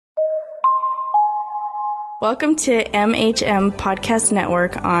Welcome to MHM Podcast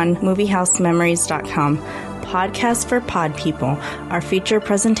Network on MovieHouseMemories.com. Podcast for pod people. Our feature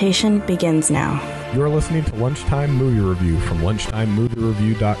presentation begins now. You're listening to Lunchtime Movie Review from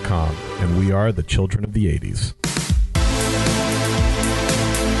LunchtimeMovieReview.com, and we are the children of the 80s.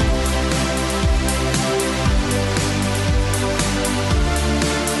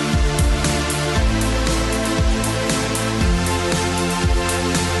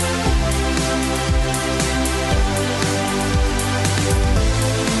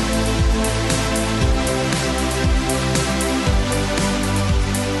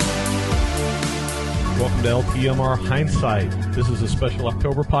 To LTMR Hindsight. This is a special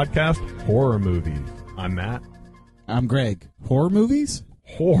October podcast, horror movies. I'm Matt. I'm Greg. Horror movies?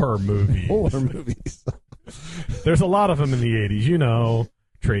 Horror movies. Horror movies. There's a lot of them in the 80s, you know,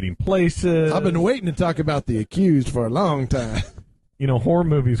 Trading Places. I've been waiting to talk about The Accused for a long time. You know, horror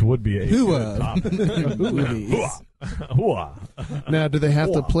movies would be a good topic. Now, do they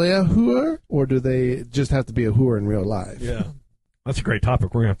have to play a hooer, or do they just have to be a hooer in real life? Yeah. That's a great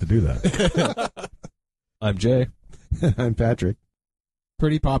topic. We're going to have to do that. I'm Jay. I'm Patrick.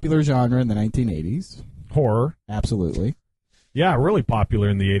 Pretty popular genre in the 1980s. Horror. Absolutely. Yeah, really popular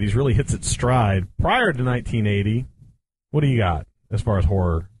in the 80s. Really hits its stride. Prior to 1980, what do you got as far as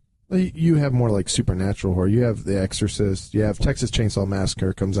horror? You have more like supernatural horror. You have The Exorcist. You have Texas Chainsaw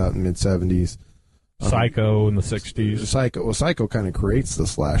Massacre, comes out in the mid-70s. Psycho in the 60s. Psycho kind of creates the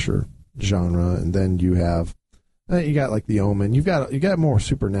slasher genre, and then you have... You got like The Omen. You got more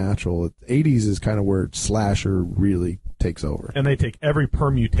supernatural. 80s is kind of where slasher really takes over. And they take every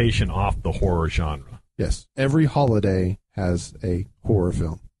permutation off the horror genre. Yes. Every holiday has a horror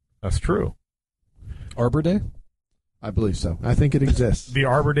film. That's true. Arbor Day? I believe so. I think it exists. The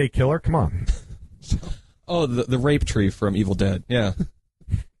Arbor Day Killer? Come on. Oh, the rape tree from Evil Dead. Yeah.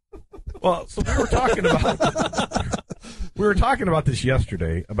 Well, so we were talking about this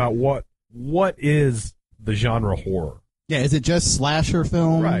yesterday, about what is the genre horror. Yeah, is it just slasher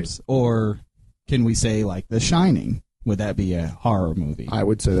films? Right. Or can we say, like, The Shining? Would that be a horror movie? I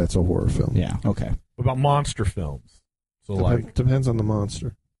would say that's a horror film. Yeah, okay. What about monster films? So Depends on the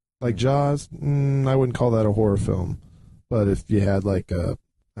monster. Like Jaws, I wouldn't call that a horror film. But if you had, like, a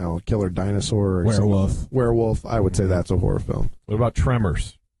killer dinosaur or werewolf, I would say that's a horror film. What about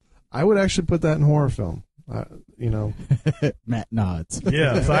Tremors? I would actually put that in horror film. Matt nods.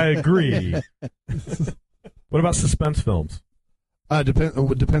 Yes, I agree. What about suspense films? It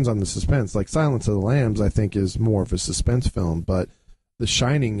depends on the suspense. Like Silence of the Lambs, I think, is more of a suspense film, but The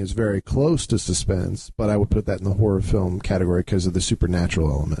Shining is very close to suspense, but I would put that in the horror film category because of the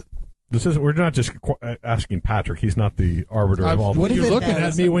supernatural element. We're not just asking Patrick. He's not the arbiter of all. You're looking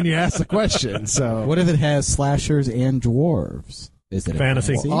at me when you ask the question. So what if it has slashers and dwarves? Is it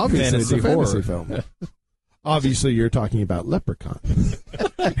fantasy? Well, obviously, fantasy it's a fantasy horror. film. Obviously, you're talking about Leprechaun.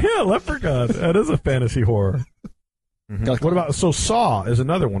 Yeah, Leprechaun. That is a fantasy horror. Mm-hmm. What about Saw is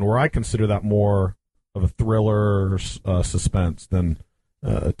another one where I consider that more of a thriller suspense than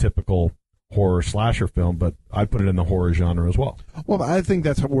a typical horror slasher film, but I'd put it in the horror genre as well. Well, I think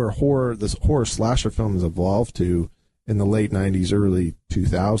that's where this horror slasher film has evolved to in the late 90s, early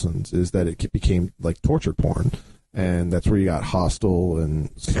 2000s, is that it became like torture porn. And that's where you got Hostel and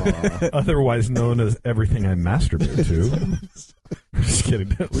Saw. Otherwise known as Everything I Masturbate To. I'm just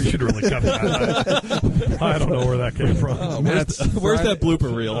kidding. We should really cut that. I don't know where that came from. Oh, where's that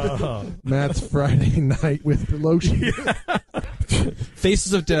blooper reel? Matt's Friday Night with the lotion. Yeah.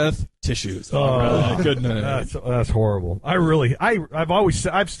 Faces of Death, tissues. Good night. That's horrible.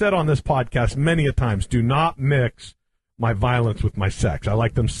 I've said on this podcast many a times, do not mix my violence with my sex. I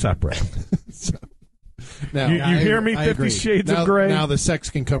like them separate. Now, you hear me? 50 agree. Shades of Grey? Now the sex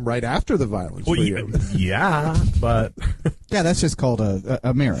can come right after the violence for you. Yeah, but... Yeah, that's just called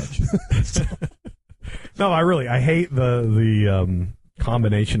a marriage. No, I hate the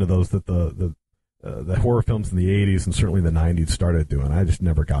combination of those that the horror films in the 80s and certainly the 90s started doing. I just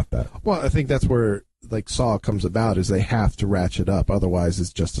never got that. Well, I think that's where like Saw comes about, is they have to ratchet up. Otherwise,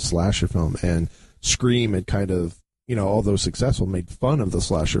 it's just a slasher film. And Scream had kind of, although successful, made fun of the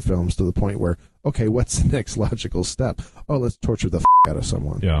slasher films to the point where, okay, what's the next logical step? Oh, let's torture the out of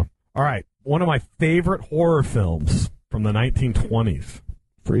someone. Yeah. All right. One of my favorite horror films from the 1920s.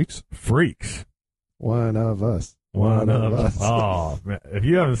 Freaks. One of us. One of us. Oh, man. If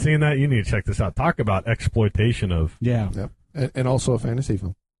you haven't seen that, you need to check this out. Talk about exploitation of... Yeah. Yep. And also a fantasy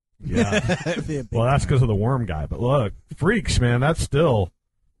film. Yeah. Well, that's because of the worm guy. But look, Freaks, man, that's still...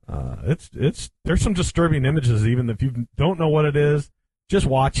 there's some disturbing images. Even if you don't know what it is, just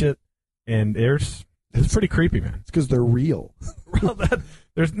watch it, and it's pretty creepy, man. It's because they're real. Well,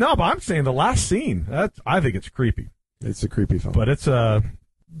 But I'm saying the last scene. I think it's creepy. It's a creepy film. But it's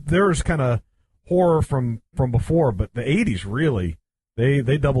there's kind of horror from before, but the 80s really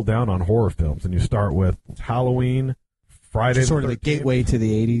they double down on horror films, and you start with Halloween, Friday, sort the of the 13th. gateway to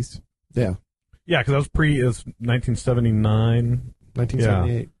the 80s. Yeah. Yeah, because that was 1979.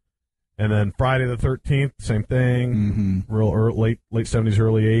 1978. Yeah. And then Friday the 13th, same thing. Real early, late 70s,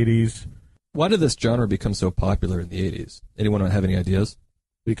 early 80s. Why did this genre become so popular in the 80s? Anyone have any ideas?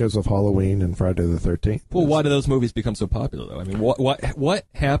 Because of Halloween and Friday the 13th. Well, why did those movies become so popular, though? I mean, what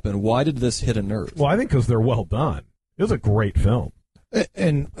happened? Why did this hit a nerve? Well, I think because they're well done. It was a great film.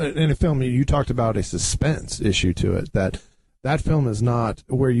 And in a film, you talked about a suspense issue to it, that film is not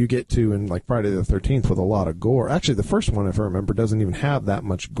where you get to in like Friday the 13th with a lot of gore. Actually, the first one, if I remember, doesn't even have that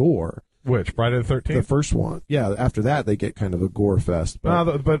much gore. Which, Friday the 13th? The first one. Yeah, after that, they get kind of a gore fest.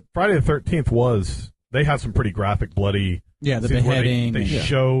 But Friday the 13th they had some pretty graphic, bloody... Yeah, the scenes where beheading. They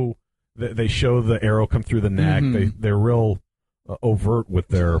show the arrow come through the neck. They're real overt with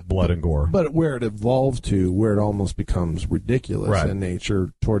their blood and gore. But where it evolved to, where it almost becomes ridiculous in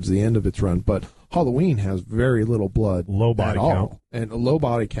nature towards the end of its run. But Halloween has very little blood, low body count, and a low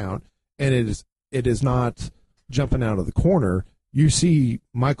body count, and it is not jumping out of the corner. You see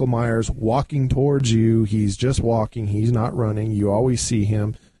Michael Myers walking towards you. He's just walking. He's not running. You always see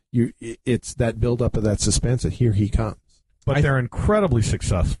him. It's that buildup of that suspense that here he comes. But they're incredibly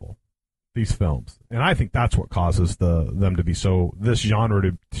successful, these films, and I think that's what causes them to be this genre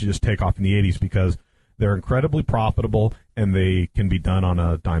to just take off in the 80s, because they're incredibly profitable and they can be done on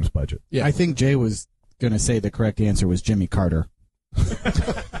a dime's budget. Yeah, I think Jay was going to say the correct answer was Jimmy Carter.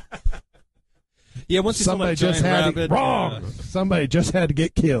 Yeah, once you saw that giant rabbit, wrong. Somebody just had to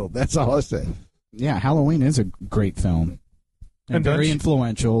get killed. That's all I say. Yeah, Halloween is a great film and very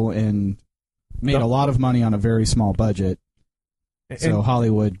influential and made a lot of money on a very small budget. So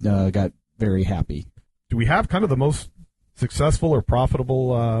Hollywood got very happy. Do we have kind of the most successful or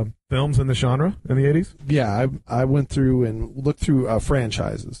profitable films in the genre in the 80s? Yeah, I went through and looked through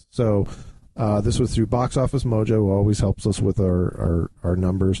franchises. So this was through Box Office Mojo, who always helps us with our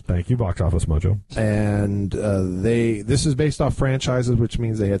numbers. Thank you, Box Office Mojo. And this is based off franchises, which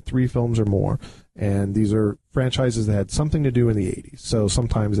means they had 3 films or more. And these are franchises that had something to do in the 80s. So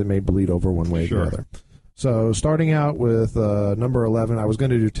sometimes it may bleed over one way or the other. So starting out with number 11, I was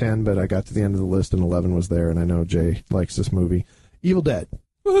going to do 10, but I got to the end of the list and 11 was there, and I know Jay likes this movie. Evil Dead.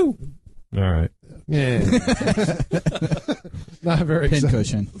 Woohoo! All right. Yeah. Not very exciting.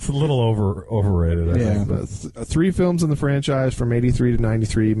 Pincushion. It's a little overrated, I think. But 3 films in the franchise from 83 to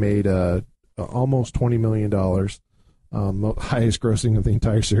 93 made almost $20 million. Highest grossing of the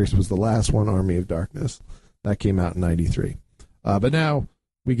entire series was the last one, Army of Darkness. That came out in 93. But now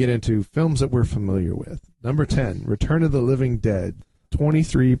we get into films that we're familiar with. Number 10, Return of the Living Dead,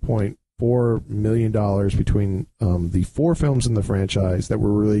 $23.4 million between the 4 films in the franchise that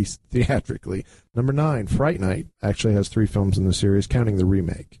were released theatrically. Number 9, Fright Night, actually has 3 films in the series, counting the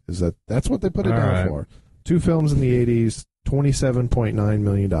remake. That's what they put it down for. 2 films in the 80s, $27.9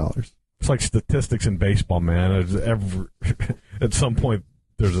 million. It's like statistics in baseball, man. At some point,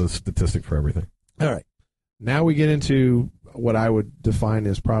 there's a statistic for everything. All right. Now we get into what I would define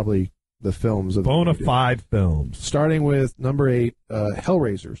as probably the films of bona fide films. Starting with number 8,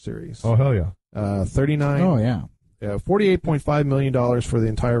 Hellraiser series. Oh, hell yeah. 39. Oh, yeah. $48.5 million for the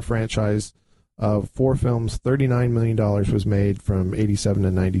entire franchise of 4 films. $39 million was made from 87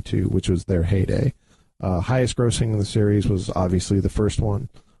 to 92, which was their heyday. Highest grossing in the series was obviously the first one,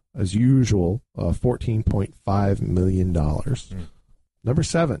 as usual, $14.5 million. Number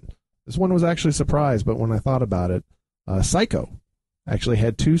 7. This one was actually a surprise, but when I thought about it, Psycho actually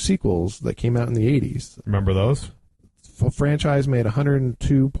had 2 sequels that came out in the 80s. Remember those? Franchise made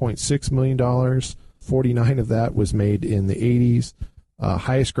 $102.6 million. 49 of that was made in the 80s.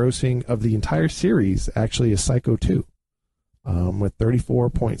 Highest grossing of the entire series actually is Psycho 2, with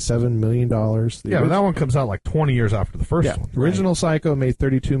 $34.7 million. But that one comes out like 20 years after the first one. Original Psycho made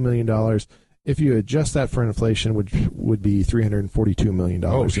 $32 million. If you adjust that for inflation, which would be $342 million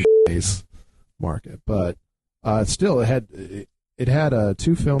in today's market. But still, it had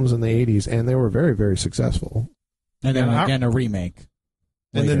 2 films in the 80s, and they were very, very successful. And then again, a remake.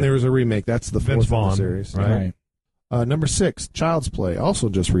 And then there was a remake. That's the 4th Vaughn, in the series. Right. Number 6, Child's Play, also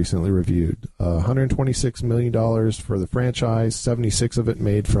just recently reviewed. $126 million for the franchise, 76 of it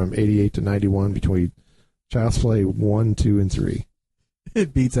made from 88 to 91 between Child's Play 1, 2, and 3.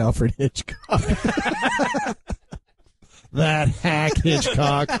 It beats Alfred Hitchcock. That hack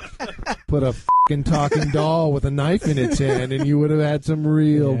Hitchcock put a fucking talking doll with a knife in its hand, and you would have had some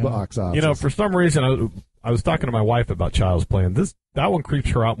real box office. For some reason, I was talking to my wife about Child's Play, and that one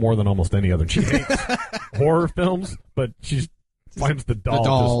creeps her out more than almost any other. She hates horror films, but she finds the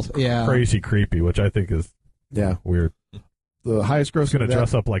doll just crazy creepy, which I think is weird. The highest grossing. I'm going to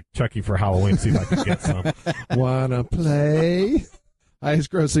dress up like Chucky for Halloween, see if I can get some. Wanna play?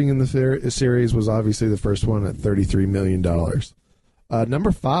 Highest grossing in the series was obviously the first one at $33 million.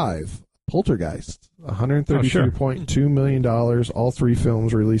 Number 5, Poltergeist, $133.2 million. All 3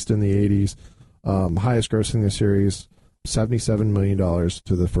 films released in the 80s. Highest grossing in the series, $77 million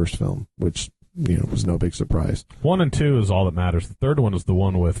to the first film, which was no big surprise. 1 and 2 is all that matters. The third one is the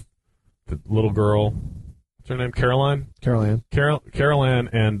one with the little girl. What's her name? Caroline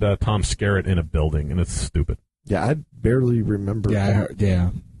and Tom Skerritt in a building, and it's stupid. Yeah, I barely remember.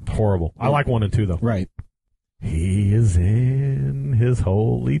 Yeah. Horrible. I like 1 and 2 though. Right. He is in his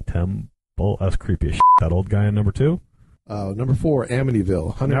holy temple. That's creepy as shit. That old guy in number 2. Number 4,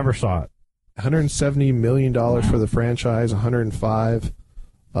 Amityville. Never saw it. $170 million for the franchise. 105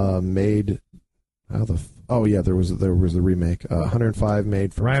 made. There was a remake. 105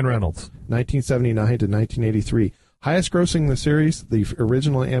 made from Ryan Reynolds. 1979 to 1983. Highest grossing in the series, the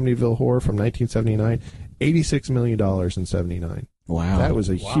original Amityville Horror from 1979, $86 million in 79. Wow. That was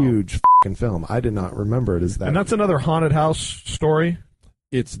a huge fucking film. I did not remember it as that. And that's another haunted house story?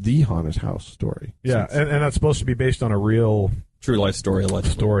 It's the haunted house story. Yeah, and that's supposed to be based on a real... True life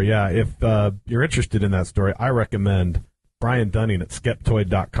story. Yeah. If you're interested in that story, I recommend Brian Dunning at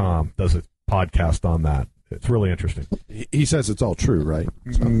Skeptoid.com does a podcast on that. It's really interesting. He says it's all true, right?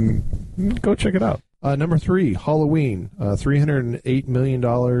 So. Go check it out. Number 3, Halloween. $308 million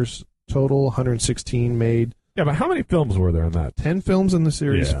total, 116 made. Yeah, but how many films were there in that? 10 films in the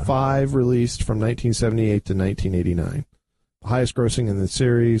series, 5 released from 1978 to 1989. The highest grossing in the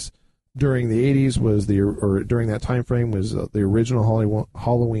series during the 80s was during that time frame was the original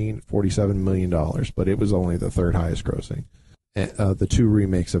Halloween, $47 million, but it was only the third highest grossing. The 2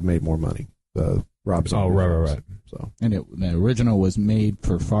 remakes have made more money. Rob Zombie. Right. So, and the original was made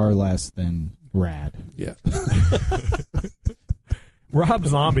for far less than Rad. Yeah. Rob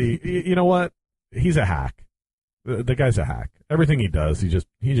Zombie, you know what? He's a hack. The guy's a hack. Everything he does, he just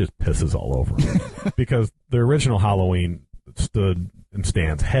pisses all over him. Because the original Halloween stood and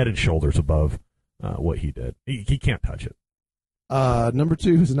stands head and shoulders above what he did. He can't touch it. Number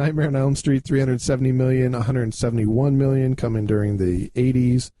 2 is Nightmare on Elm Street, $370 million, $171 million coming during the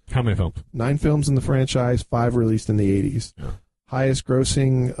 80s. How many films? 9 films in the franchise, 5 released in the 80s. Yeah. Highest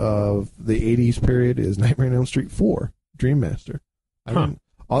grossing of the 80s period is Nightmare on Elm Street 4, Dream Master.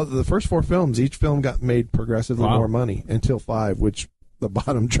 The first 4 films, each film got made progressively more money until 5, which the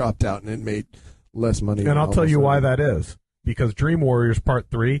bottom dropped out and it made less money. And I'll tell you why that is. Because Dream Warriors Part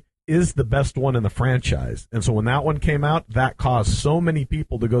 3 is the best one in the franchise. And so when that one came out, that caused so many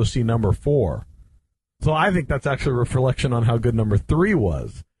people to go see number 4. So I think that's actually a reflection on how good number 3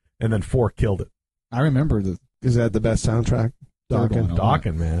 was. And then 4 killed it. I remember Is that the best soundtrack?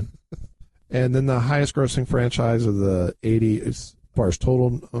 Dawkins, man. And then the highest grossing franchise of the 80s, as far as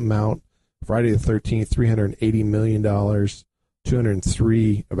total amount, Friday the 13th, $380 million. About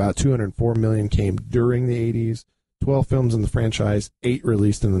 $204 million came during the 80s. 12 films in the franchise, 8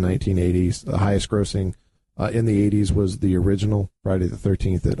 released in the 1980s. The highest grossing in the 80s was the original Friday the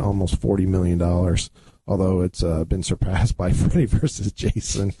 13th at almost $40 million, although it's been surpassed by Freddy vs.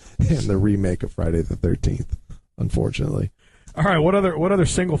 Jason and the remake of Friday the 13th, unfortunately. All right, what other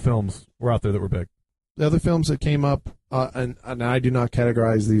single films were out there that were big? The other films that came up, and I do not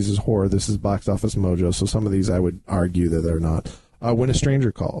categorize these as horror. This is Box Office Mojo, so some of these I would argue that they're not. When a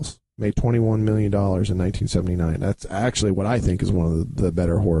Stranger Calls made $21 million in 1979. That's actually what I think is one of the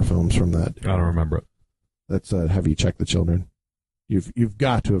better horror films from that. I don't remember it. That's Have You Checked the Children? You've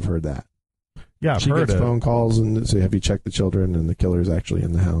got to have heard that. Yeah, I've she heard gets it. phone calls and say, "Have you checked the children?" And the killer's actually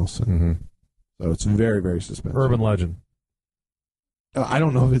in the house. And so it's very, very suspenseful. Urban legend. I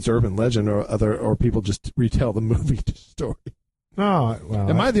don't know if it's urban legend or people just retell the movie story. No, well,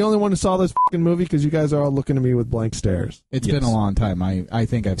 am I the only one who saw this fucking movie? Because you guys are all looking at me with blank stares. It's been a long time. I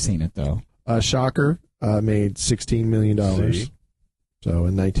think I've seen it though. Shocker made $16 million. So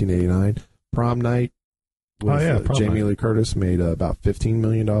in 1989, Prom Night with Jamie Lee Curtis made about $15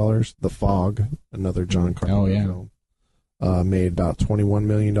 million. The Fog, another John Carpenter film, made about $21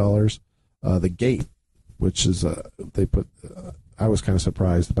 million. The Gate, which is they put. I was kind of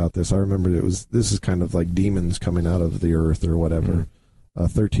surprised about this. I remember this is kind of like demons coming out of the earth or whatever.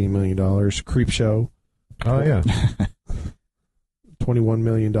 $13 million. Creepshow. Oh yeah. $21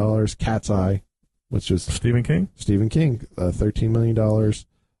 million. Cat's Eye, which is Stephen King. $13 million.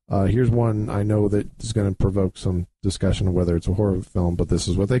 Here's one I know that is going to provoke some discussion of whether it's a horror film, but this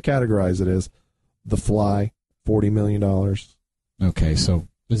is what they categorize it as. The Fly, $40 million. Okay, so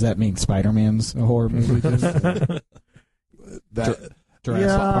does that mean Spider-Man's a horror movie? That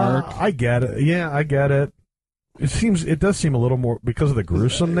Jurassic Park? I get it. Yeah, I get it. It does seem a little more because of the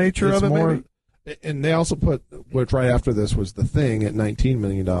gruesome nature of it. Maybe? And they also put, which right after this was The Thing at $19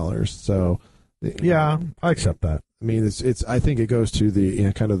 million. So, yeah, I accept that. I mean, it's. I think it goes to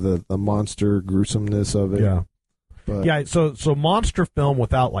the kind of the monster gruesomeness of it. Yeah, but, yeah. So monster film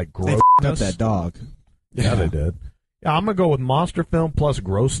without like They grossness. f***ed up that dog. Yeah, they did. Yeah, I'm gonna go with monster film plus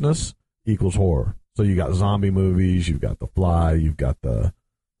grossness equals horror. So you got zombie movies, you've got The Fly, you've got the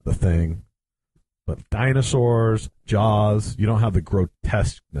Thing, but dinosaurs, Jaws, you don't have the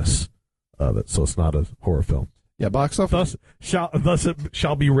grotesqueness of it, so it's not a horror film. Yeah, box office. Thus it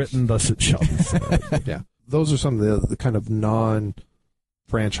shall be written, thus it shall be said. Yeah, those are some of the kind of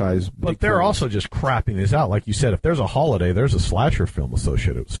non-franchise. But they're films. also just crapping these out. Like you said, if there's a holiday, there's a slasher film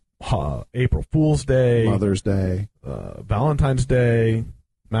associated with April Fool's Day, Mother's Day, Valentine's Day,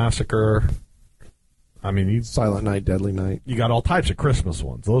 Massacre. I mean, Silent Night, Deadly Night. You got all types of Christmas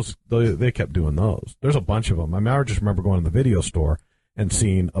ones. They kept doing those. There's a bunch of them. I mean, I just remember going to the video store and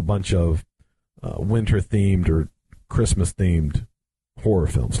seeing a bunch of winter-themed or Christmas-themed horror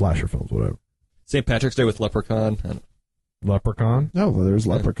films, slasher films, whatever. St. Patrick's Day with Leprechaun. Leprechaun? No, there's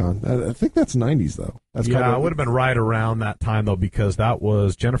Leprechaun. I think that's 90s, though. That's it would have been right around that time, though, because that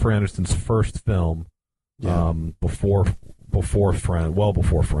was Jennifer Aniston's first film before Friends, well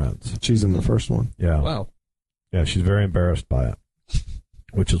before Friends. She's in the first one. Yeah. Wow. Yeah, she's very embarrassed by it,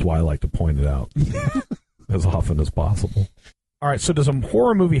 which is why I like to point it out as often as possible. All right, so does a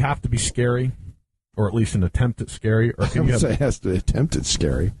horror movie have to be scary, or at least an attempt at scary? Or I would say it has to attempt at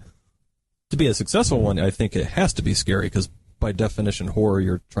scary. To be a successful one, I think it has to be scary because by definition, horror,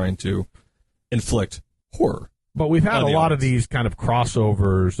 you're trying to inflict horror. But we've had a lot of audience. these kind of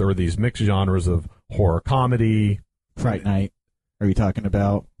crossovers or these mixed genres of horror comedy. Fright Night, are you talking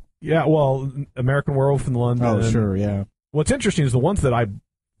about? Yeah, well, American Werewolf in London. Oh, sure, yeah. What's interesting is the ones that I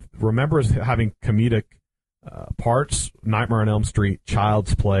remember as having comedic parts, Nightmare on Elm Street,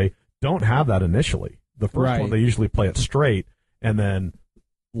 Child's Play, don't have that initially. The first one, they usually play it straight, and then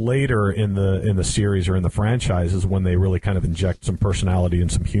later in the series or in the franchise is when they really kind of inject some personality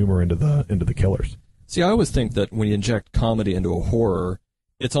and some humor into the killers. See, I always think that when you inject comedy into a horror,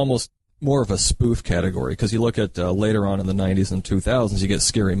 it's almost more of a spoof category, because you look at later on in the 90s and 2000s, you get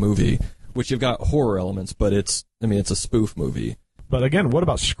Scary Movie, which you've got horror elements, but it's a spoof movie. But again, what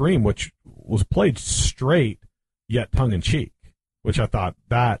about Scream, which was played straight yet tongue-in-cheek, which I thought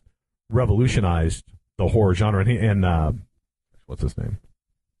that revolutionized the horror genre. And what's his name?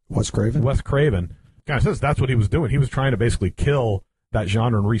 Wes Craven? Wes Craven. Kind of says that's what he was doing. He was trying to basically kill that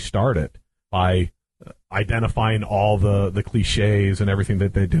genre and restart it by identifying all the cliches and everything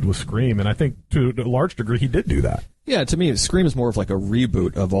that they did with Scream, and I think to a large degree he did do that. Yeah, to me, Scream is more of like a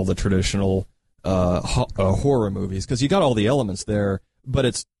reboot of all the traditional horror movies, because you got all the elements there, but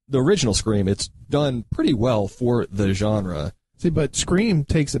it's the original Scream. It's done pretty well for the genre. See, but Scream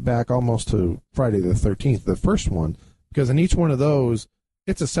takes it back almost to Friday the 13th, the first one, because in each one of those,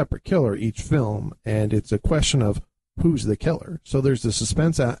 it's a separate killer each film, and it's a question of who's the killer. So there's the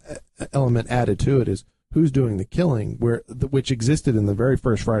suspense element added to it, is who's doing the killing, which existed in the very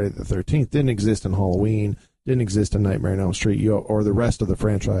first Friday the 13th, didn't exist in Halloween, didn't exist in Nightmare on Elm Street, or the rest of the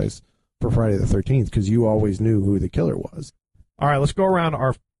franchise for Friday the 13th, because you always knew who the killer was. All right, let's go around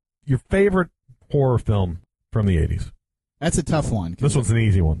your favorite horror film from the 80s. That's a tough one. This one's an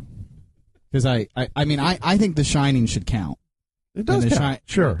easy one. Because I think The Shining should count. It does count.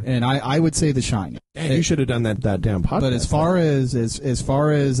 Sure. And I would say The Shining. And you should have done that damn podcast. But as far as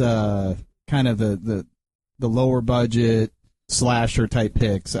kind of the lower budget slasher type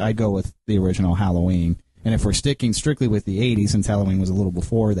picks, I'd go with the original Halloween. And if we're sticking strictly with the 80s, since Halloween was a little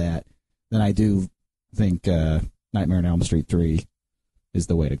before that, then I do think Nightmare on Elm Street 3 is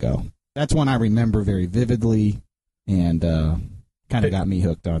the way to go. That's one I remember very vividly, and kind of got me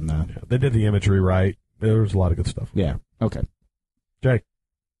hooked on that. Yeah, they did the imagery right. There was a lot of good stuff. Yeah. Okay. Jake?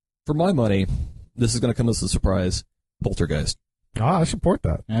 For my money, this is going to come as a surprise, Poltergeist. I support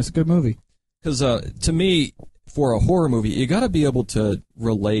that. That's a good movie. Because to me, for a horror movie, you got to be able to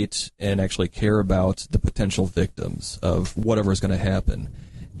relate and actually care about the potential victims of whatever is going to happen.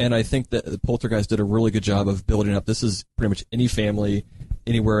 And I think that Poltergeist did a really good job of building up. This is pretty much any family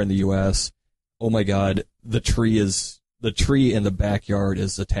anywhere in the U.S. Oh my God, the tree in the backyard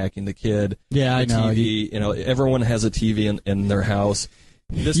is attacking the kid. Yeah, I know. TV, everyone has a TV in their house.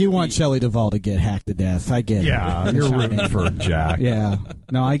 You want Shelley Duvall to get hacked to death. I get it. Yeah, you're rooting for Jack. Yeah.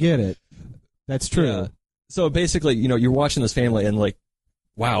 No, I get it. That's true. Yeah. So basically, you're watching this family and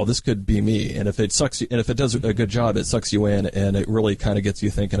wow, this could be me. And if it sucks you, and if it does a good job, it sucks you in, and it really kind of gets you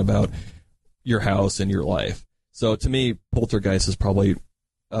thinking about your house and your life. So to me, Poltergeist is probably,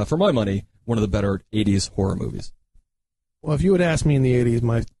 for my money, one of the better 80s horror movies. Well, if you would ask me in the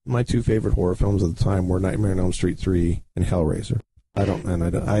 80s, my two favorite horror films at the time were Nightmare on Elm Street 3 and Hellraiser. I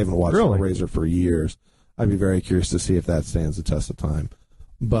haven't watched Hellraiser for years. I'd be very curious to see if that stands the test of time.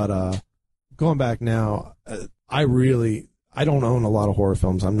 But going back now, I don't own a lot of horror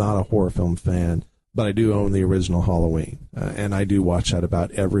films. I'm not a horror film fan, but I do own the original Halloween. And I do watch that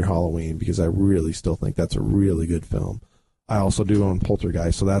about every Halloween because I really still think that's a really good film. I also do own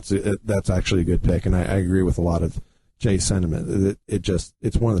Poltergeist, so that's actually a good pick. And I agree with a lot of Jay's sentiment.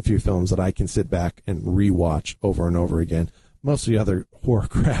 It's one of the few films that I can sit back and rewatch over and over again. Most of the other horror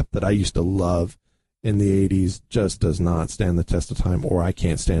crap that I used to love in the 80s just does not stand the test of time, or I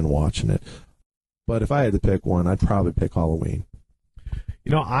can't stand watching it. But if I had to pick one, I'd probably pick Halloween.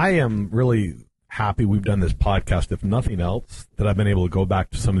 You know, I am really happy we've done this podcast, if nothing else, that I've been able to go back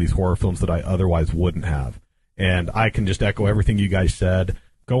to some of these horror films that I otherwise wouldn't have. And I can just echo everything you guys said.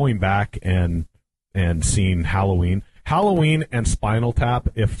 Going back and seeing Halloween and Spinal Tap,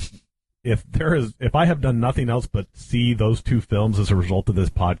 if I have done nothing else but see those two films as a result of this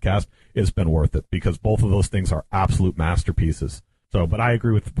podcast, it's been worth it because both of those things are absolute masterpieces. So, but I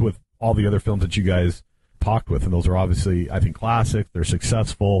agree with all the other films that you guys talked with, and those are obviously, I think, classic. They're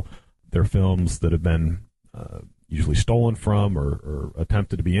successful. They're films that have been usually stolen from or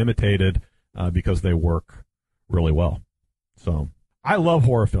attempted to be imitated because they work really well. So I love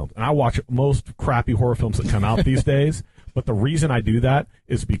horror films, and I watch most crappy horror films that come out these days. But the reason I do that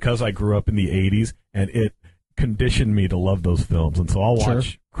is because I grew up in the 80s, and it conditioned me to love those films. And so I'll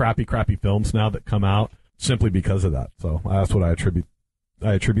watch crappy films now that come out simply because of that. So that's what I attribute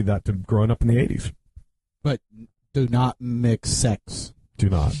that to growing up in the 80s. But do not mix sex. Do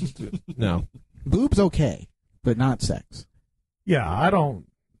not. No. Boobs okay, but not sex. Yeah, I don't.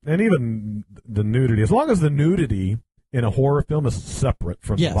 And even the nudity, as long as the nudity in a horror film is separate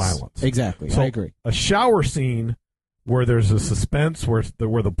from the violence. Exactly. So I agree. A shower scene where there's a suspense, where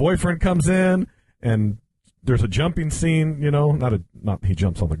the boyfriend comes in and there's a jumping scene, not he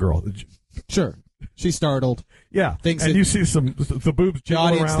jumps on the girl. Sure. She's startled. Yeah. You see the boobs jiggle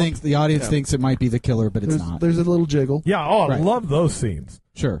around. The audience thinks it might be the killer, but it's not. There's a little jiggle. Yeah, I love those scenes.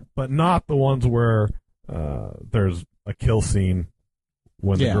 Sure. But not the ones where there's a kill scene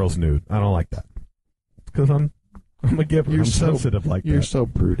when the girl's nude. I don't like that. Because I'm a giver. I'm sensitive like that. You're so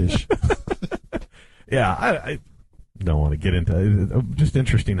brutish. Yeah, I don't want to get into it. Just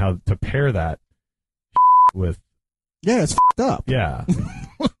interesting how to pair that with. Yeah, it's f***ed up. Yeah.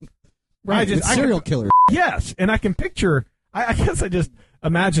 Right, it's serial killer. Yes, and I can picture, I guess I just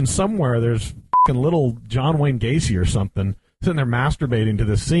imagine somewhere there's fucking little John Wayne Gacy or something sitting there masturbating to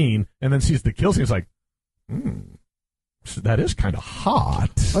this scene and then sees the kill scene. It's like, that is kind of hot.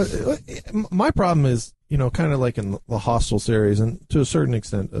 My problem is, kind of like in the Hostel series and to a certain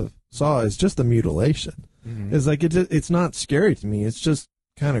extent of Saw, is just the mutilation. Mm-hmm. It's like, it's not scary to me. It's just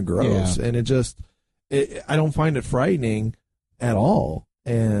kind of gross. Yeah. And I don't find it frightening at all.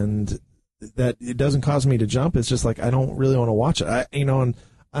 And that it doesn't cause me to jump. It's just like I don't really want to watch it. And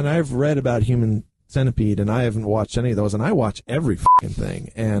I've read about Human Centipede, and I haven't watched any of those, and I watch every fucking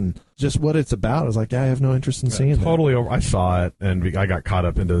thing. And just what it's about is like I have no interest in seeing it. Totally over. I saw it, and I got caught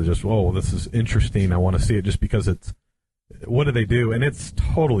up into just, this is interesting. I want to see it just because it's. What do they do? And it's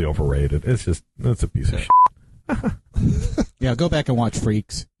totally overrated. It's a piece of shit. Yeah, go back and watch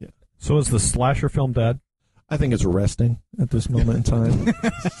Freaks. Yeah. So is the slasher film dead? I think it's resting at this moment in time.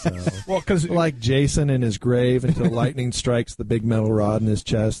 Well, because like Jason in his grave until lightning strikes the big metal rod in his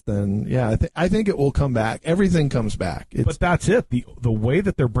chest, then I think it will come back. Everything comes back. But that's it. The way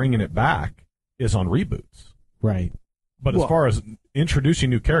that they're bringing it back is on reboots, right? But as far as introducing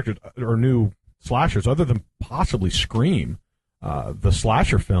new characters or new slashers, other than possibly Scream, the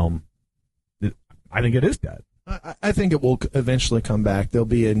slasher film, I think it is dead. I think it will eventually come back. There'll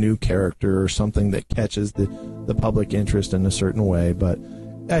be a new character or something that catches the public interest in a certain way. But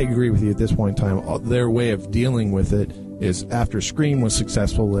I agree with you at this point in time. Their way of dealing with it is after Scream was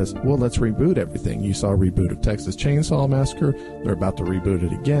successful, let's reboot everything. You saw a reboot of Texas Chainsaw Massacre. They're about to reboot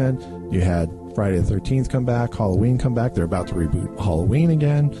it again. You had Friday the 13th come back, Halloween come back. They're about to reboot Halloween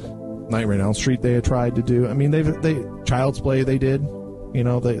again. Nightmare on Elm Street they had tried to do. I mean, they Child's Play they did.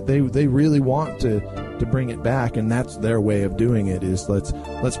 They really want to bring it back, and that's their way of doing it. Is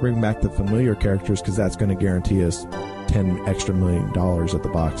let's bring back the familiar characters because that's going to guarantee us $10 extra million at the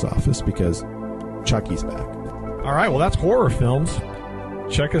box office because Chucky's back. All right, well that's horror films.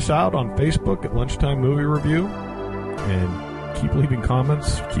 Check us out on Facebook at Lunchtime Movie Review, and Keep leaving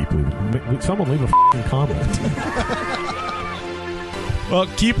comments. Someone leave a f***ing comment. Well,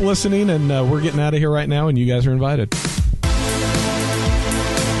 keep listening, and we're getting out of here right now, and you guys are invited.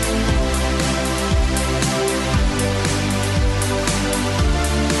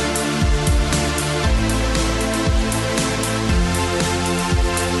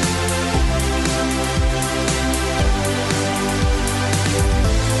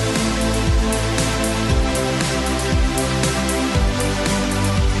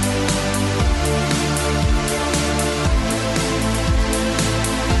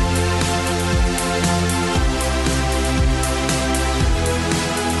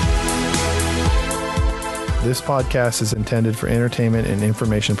 This podcast is intended for entertainment and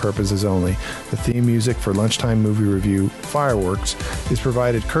information purposes only. The theme music for Lunchtime Movie Review, Fireworks, is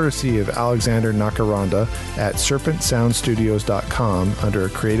provided courtesy of Alexander Nakaranda at serpentsoundstudios.com under a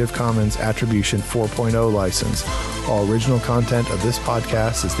Creative Commons Attribution 4.0 license. All original content of this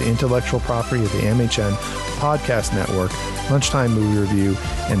podcast is the intellectual property of the MHN Podcast Network, Lunchtime Movie Review,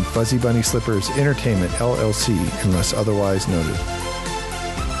 and Fuzzy Bunny Slippers Entertainment, LLC, unless otherwise noted.